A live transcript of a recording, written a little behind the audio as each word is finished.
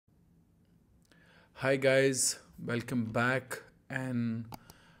Hi guys, welcome back, and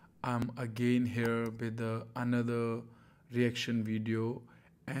I'm again here with another reaction video.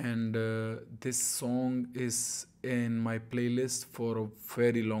 And this song is in my playlist for a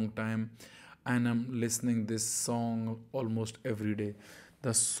very long time, and I'm listening this song almost every day.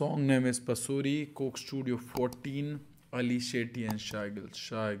 The song name is Pasoori, Coke Studio 14, Ali Shetty and Shae Gill.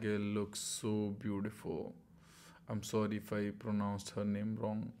 Shae Gill looks so beautiful. I'm sorry if I pronounced her name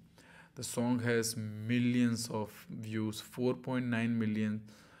wrong. The song has millions of views, 4.9 million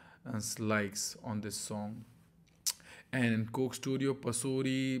likes on this song. And Coke Studio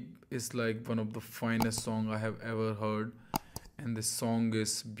Pasoori is like one of the finest song I have ever heard. And this song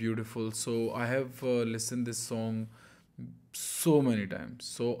is beautiful. So I have listened this song so many times.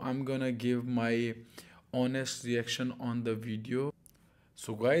 So I'm gonna give my honest reaction on the video.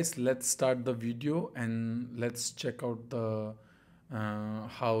 So guys, let's start the video and let's check out the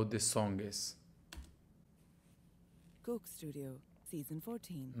how this song is. Coke Studio, Season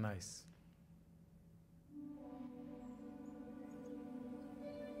 14. Nice.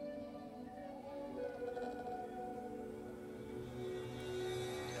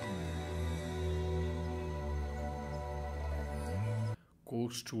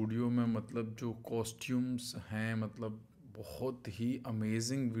 Coke studio में मतलब जो costumes हैं, मतलब बहुत ही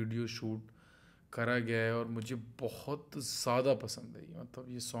amazing video shoot करा गया है और मुझे बहुत ज़्यादा पसंद है। मतलब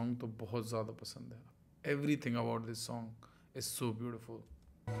ये सॉन्ग तो बहुत ज़्यादा पसंद है। Everything about this song is so beautiful.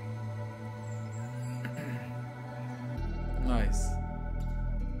 Nice.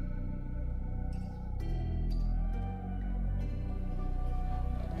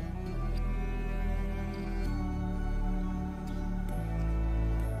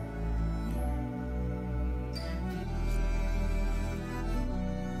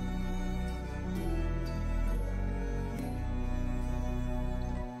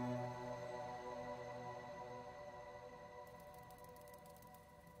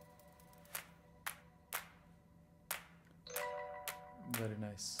 Very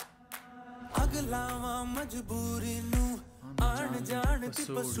nice. अगलावा मजबूरी नू आन जान ती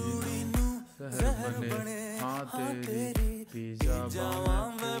पसूड़ी नू जहर बने हाँ तेरी पी जावा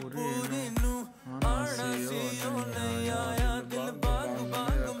मैं पूरी नू आना सियो नहीं आया दिल बाग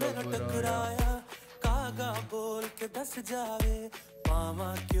बाग मेरा टकराया कागा बोल के दस जावे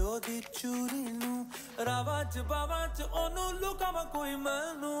पावा क्यों दी चूरी नू रावाच बावाच ओनू लुकावा कोई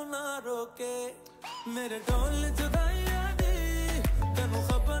मैनू ना रोके मेरे ढोल जुदाइया दी तनु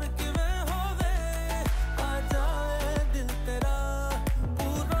खबर किवें होवे आ जाए दिल तेरा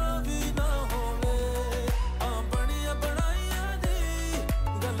पूरा भी ना होवे आ बड़िया बनाइया दी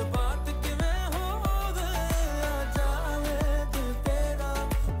गल बात किवें होवे आ जाए दिल तेरा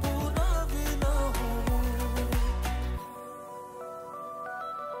पूरा भी ना होवे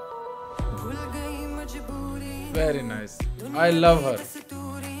भूल गई मजबूरी Very nice. I love her.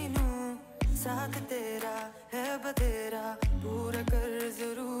 साथ तेरा है बतेरा पूरा कर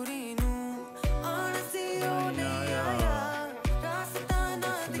जरूरी नू आनसी नहीं आया रास्ता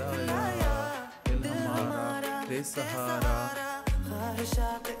ना दिखलाया दिल हमारा बेसहारा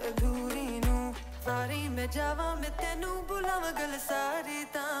ख्वाहिशात अधूरी नू सारी मैं जावा मैं तेनू बुलावा गल सारी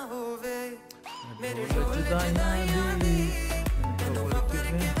ता होवे मेरे ढोल जुदाइयां दी तेनू खबर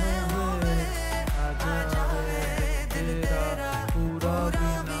किवें होवे आ जावे दिल तेरा पूरा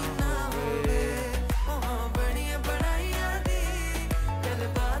भी ना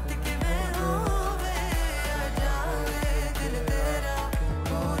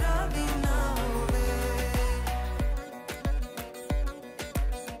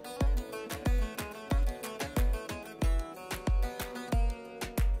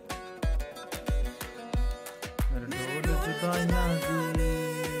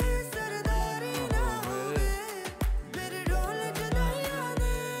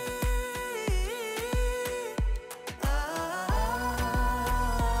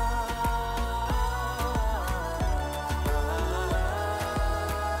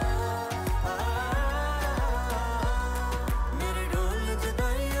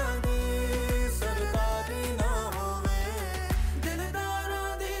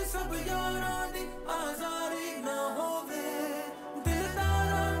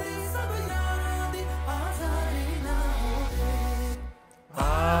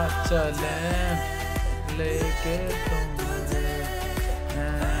चले लेके तुम्हें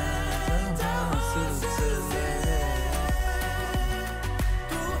हैं जहाँ सिलसिले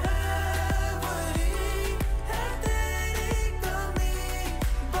तू है वही है तेरी कमी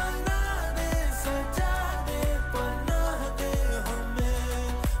बना दे सजा दे पनाह दे हमें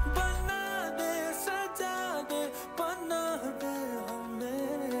बना दे सजा दे पनाह दे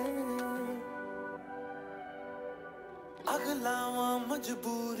हमें अगलावा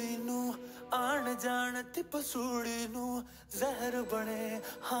मजबूरी नू आन जान ती पसूड़ी नू जहर बने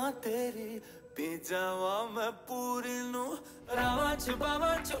हाँ तेरी पी जावा मैं पूरी नू रावा च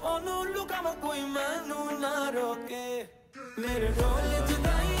बावा च ओनू लुका मैं कोई मैनू ना रोके मेरे ढोल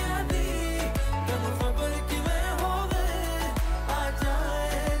जुदाइयां दी तन खबर की मैं होवे आ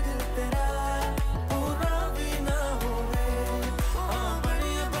जाए दिल तेरा पूरा भी ना होवे हाँ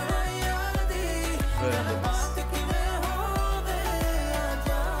बढ़िया बढ़ाइया दी तन बात की मैं होवे आ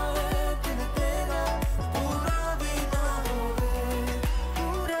जाए दिल तेरा पूरा भी ना होवे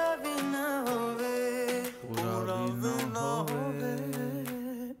पूरा भी ना होवे पूरा भी ना होवे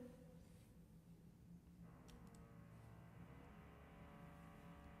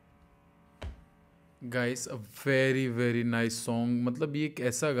guys a very nice song. मतलब ये एक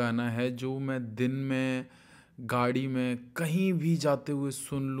ऐसा गाना है जो मैं दिन में गाड़ी में कहीं भी जाते हुए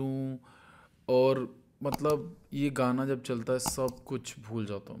सुन लूँ और मतलब ये गाना जब चलता है सब कुछ भूल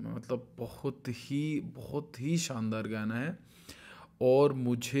जाता हूँ मैं। मतलब बहुत ही शानदार गाना है और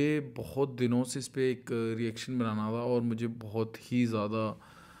मुझे बहुत दिनों से इस पे एक रिएक्शन बनाना था और मुझे बहुत ही ज़्यादा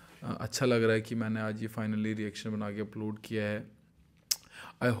अच्छा लग रहा है कि मैंने आज ये फाइनली रिएक्शन बना के अपलोड किया है।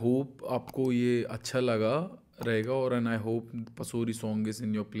 आई होप आपको ये अच्छा लगा रहेगा और and I hope Pasoori song is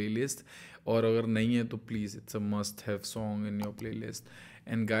in your playlist और अगर नहीं है तो please it's a must have song in your playlist.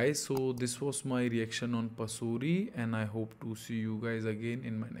 And guys so this was my reaction on Pasoori and I hope to C you guys again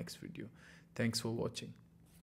in my next video. Thanks for watching.